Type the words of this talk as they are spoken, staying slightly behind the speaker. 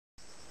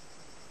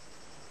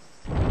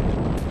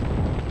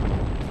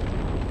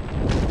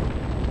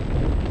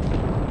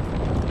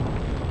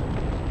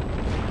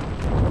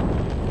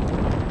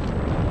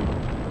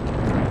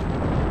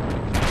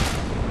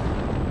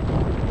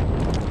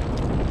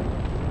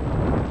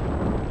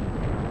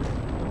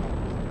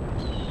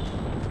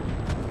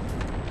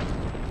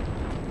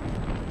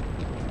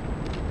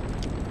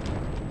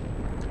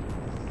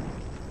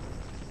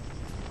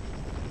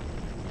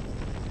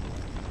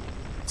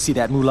See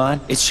that,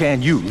 Mulan? It's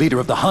Shan Yu, leader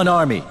of the Hun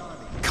army.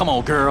 Come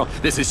on, girl.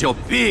 This is your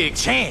big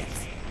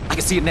chance. I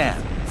can see it now.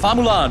 Fa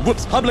Mulan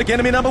whoops public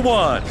enemy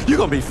 #1. You're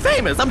gonna be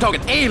famous. I'm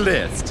talking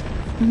A-list.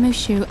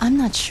 Mushu, I'm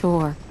not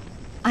sure.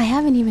 I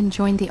haven't even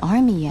joined the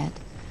army yet.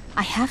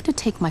 I have to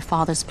take my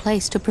father's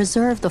place to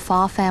preserve the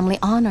Fa family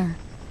honor.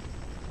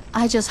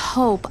 I just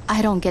hope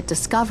I don't get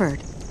discovered.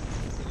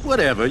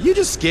 Whatever. You're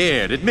just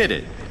scared. Admit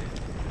it.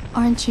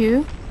 Aren't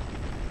you?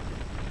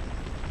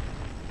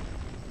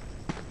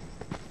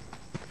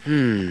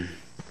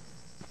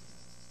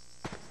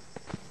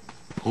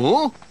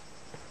 Huh?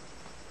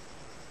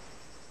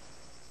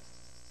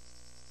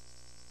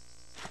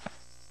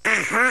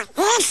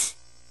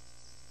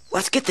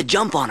 Let's get the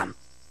jump on him.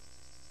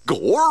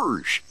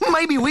 Gorge,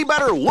 maybe we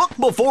better look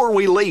before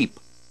we leap.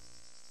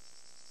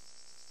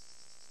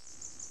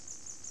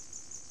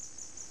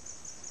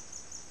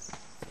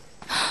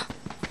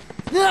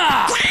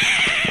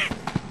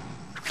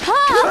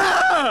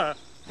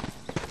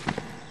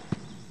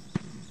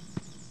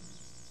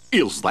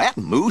 Is that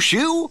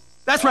Mushu?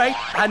 That's right.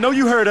 I know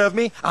you heard of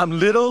me. I'm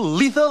little,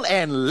 lethal,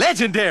 and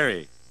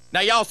legendary. Now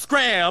y'all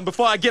scram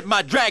before I get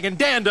my dragon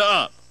dander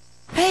up.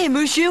 Hey,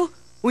 Mushu,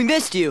 we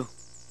missed you.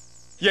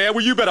 Yeah,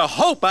 well, you better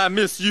hope I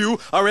miss you,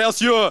 or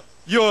else you're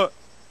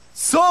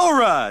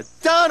Sora,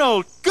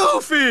 Donald,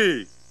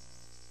 Goofy.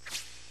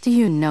 Do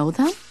you know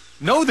them?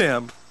 Know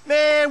them?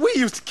 Man, we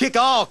used to kick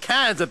all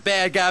kinds of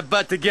bad guy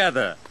butt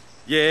together.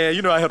 Yeah,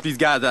 you know I help these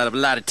guys out of a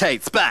lot of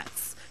tight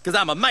spots, because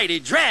I'm a mighty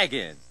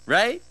dragon,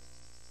 right?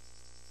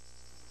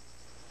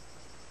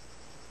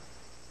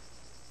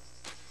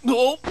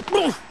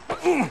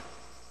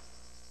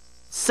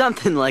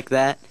 Something like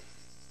that.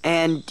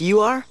 And you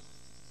are?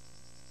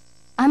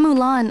 I'm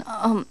Mulan.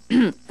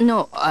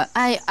 No,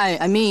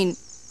 I mean...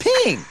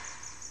 Ping!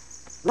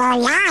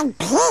 Mulan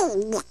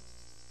Ping.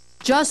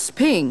 Just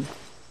Ping.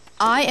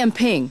 I am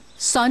Ping,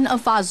 son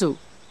of Fazu.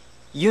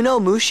 You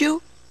know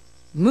Mushu?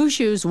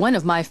 Mushu's one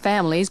of my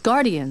family's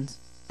guardians.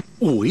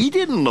 We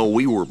didn't know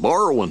we were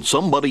borrowing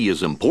somebody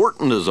as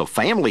important as a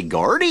family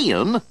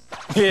guardian.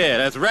 Yeah,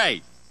 that's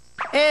right.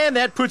 And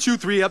that puts you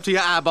three up to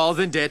your eyeballs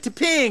in debt to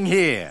Ping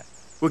here.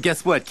 Well,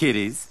 guess what,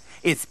 kiddies?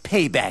 It's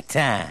payback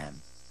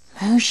time.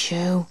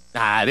 Mushu.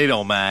 Ah, they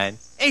don't mind.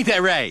 Ain't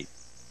that right?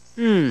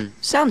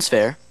 Sounds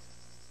fair.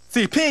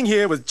 See, Ping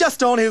here was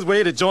just on his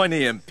way to join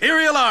the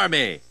Imperial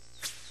Army.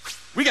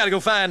 We gotta go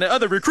find the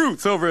other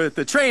recruits over at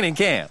the training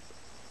camp.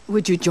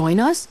 Would you join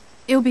us?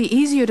 It'll be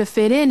easier to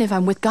fit in if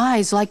I'm with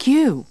guys like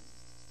you.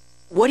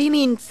 What do you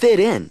mean, fit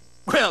in?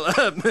 Well,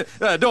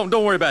 don't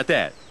worry about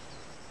that.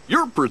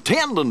 You're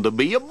pretending to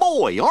be a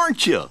boy,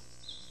 aren't you?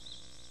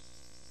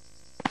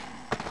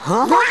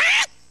 Huh?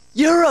 What?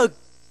 You're a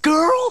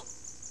girl?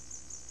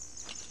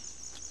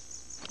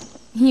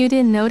 You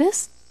didn't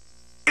notice?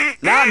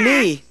 Not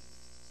me.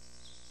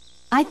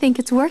 I think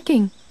it's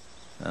working.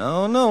 I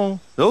don't know.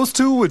 Those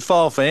two would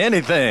fall for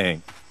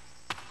anything.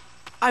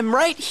 I'm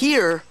right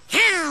here.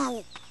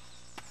 How?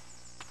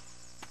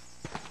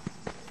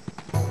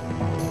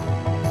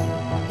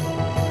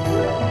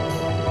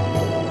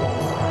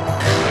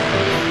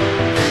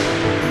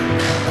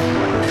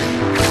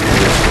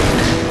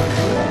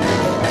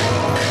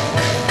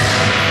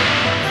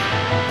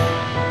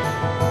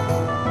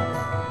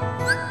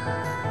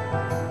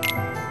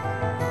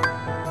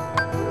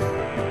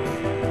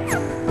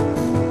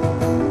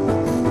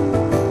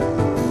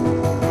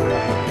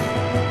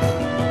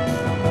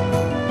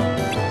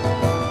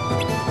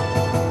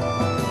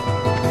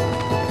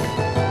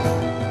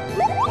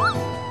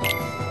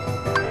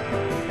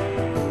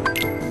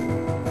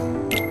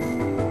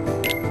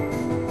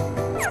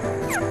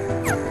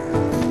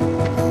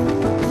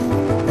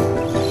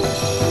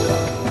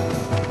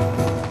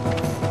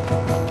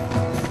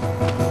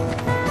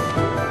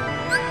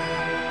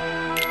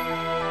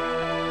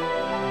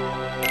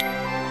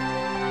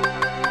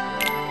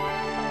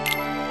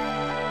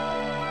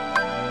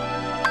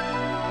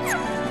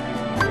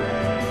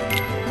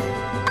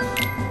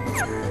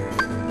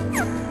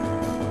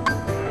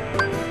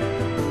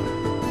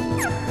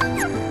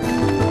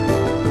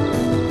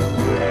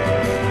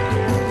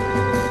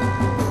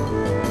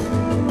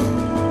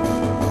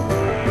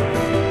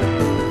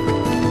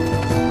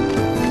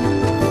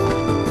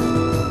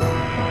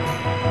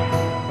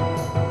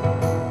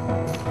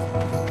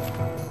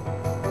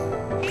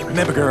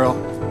 Remember, girl,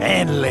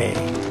 and lay.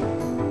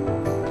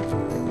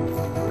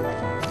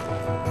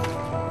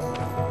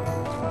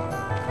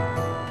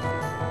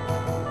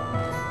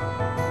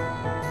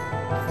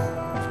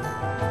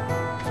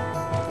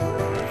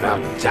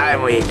 About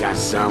time we got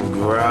some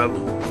grub.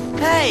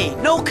 Hey,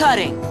 no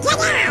cutting. Get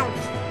out!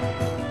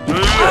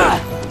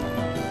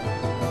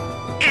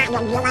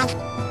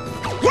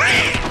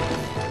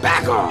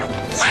 Back off.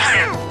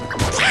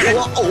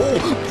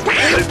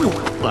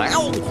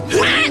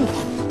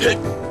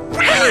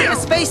 Hey, a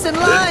space in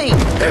line.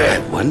 I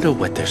wonder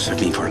what they're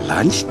serving for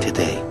lunch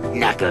today.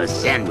 Knuckle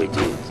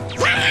sandwiches.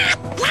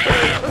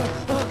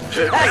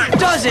 That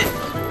does it.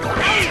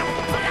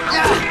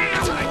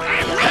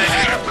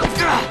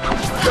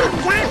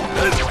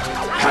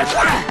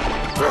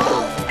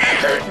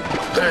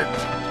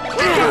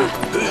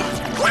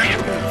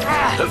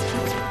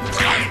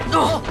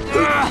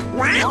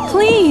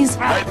 Please.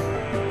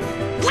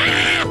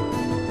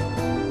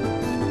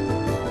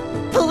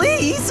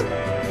 Please?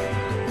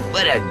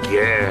 What a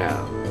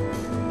girl.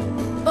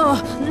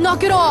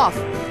 Knock it off.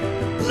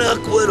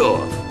 Knock what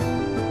off?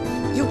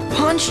 You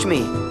punched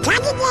me.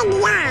 Cut it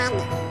in line.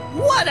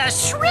 What a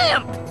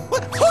shrimp!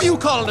 Who you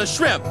calling a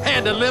shrimp,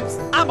 Hand and Lips?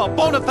 I'm a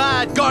bona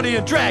fide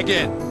guardian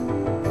dragon.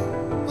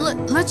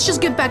 Let's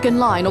just get back in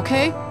line,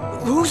 okay?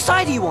 Whose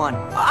side are you on?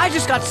 I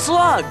just got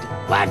slugged.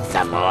 Want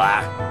some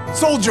more?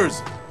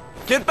 Soldiers,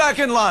 get back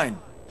in line.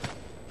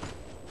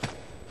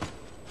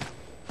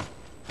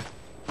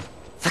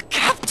 The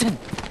captain!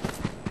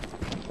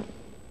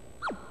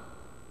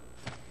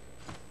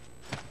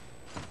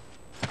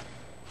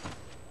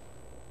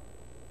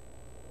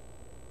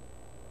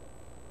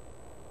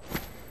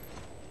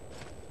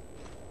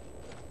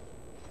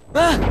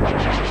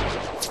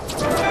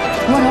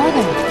 What are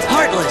they?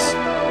 Heartless.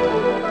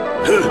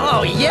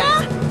 Oh,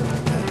 yeah?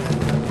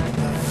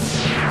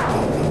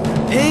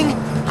 Ping,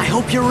 I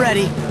hope you're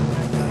ready.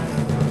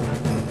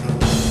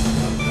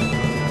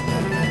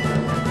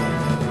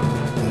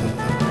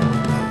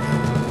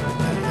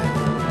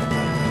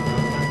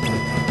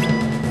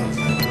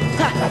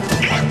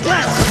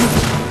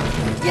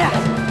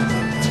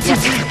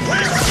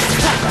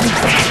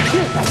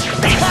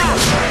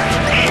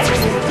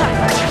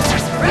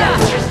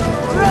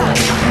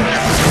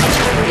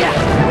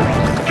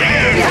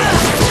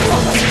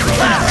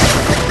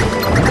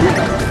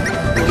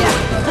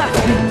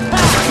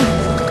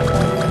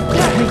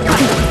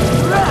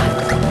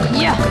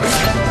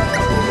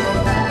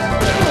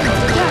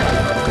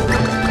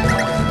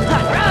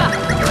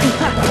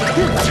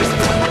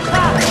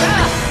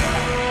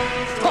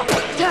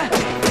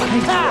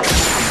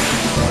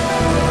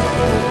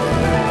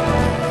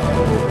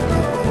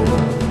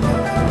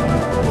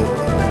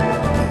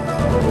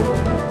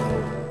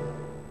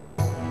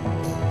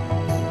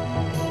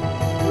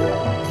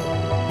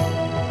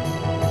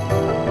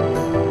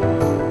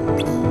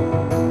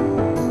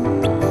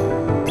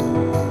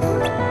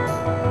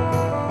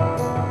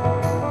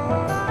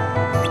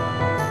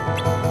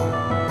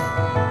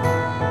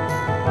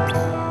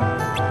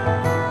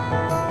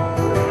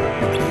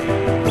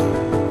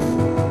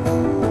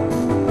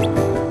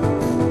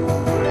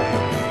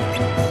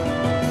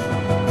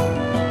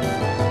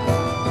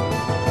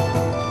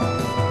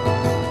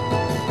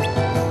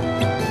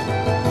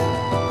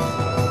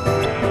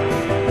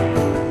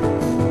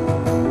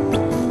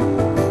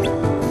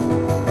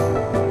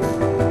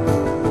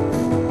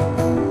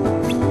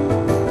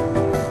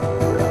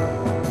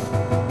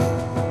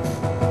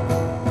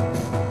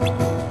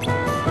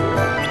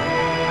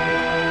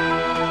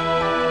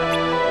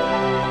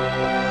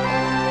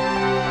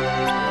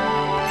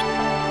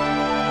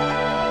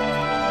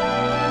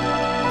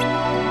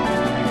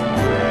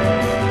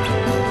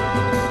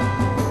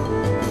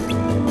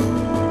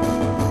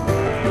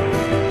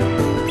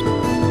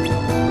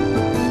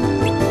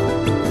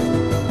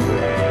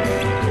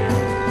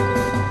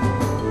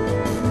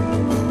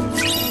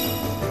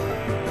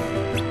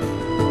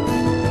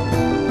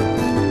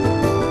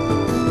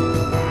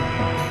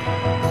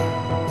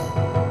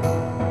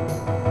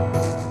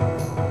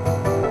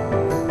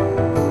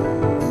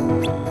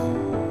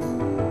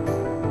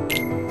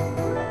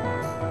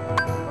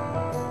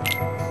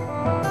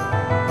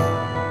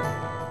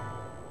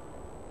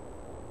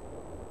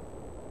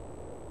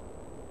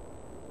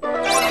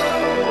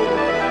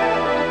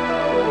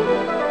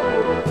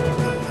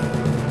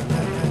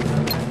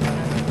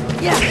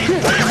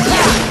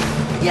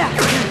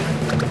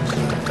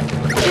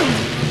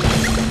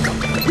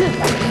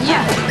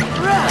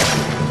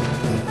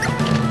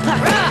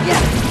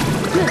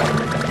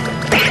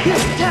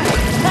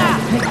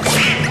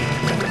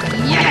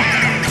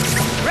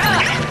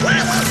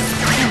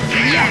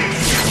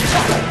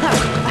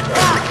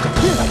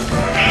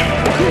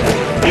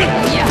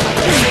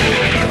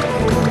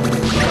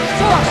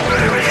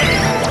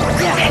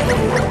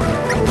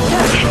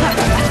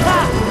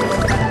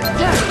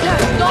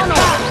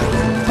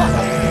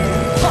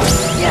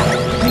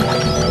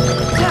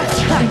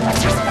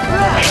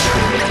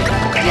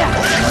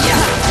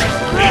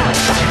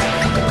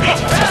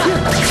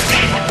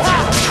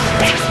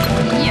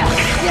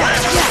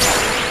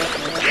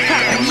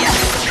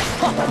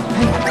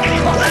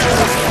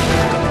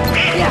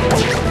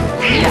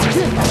 Yeah.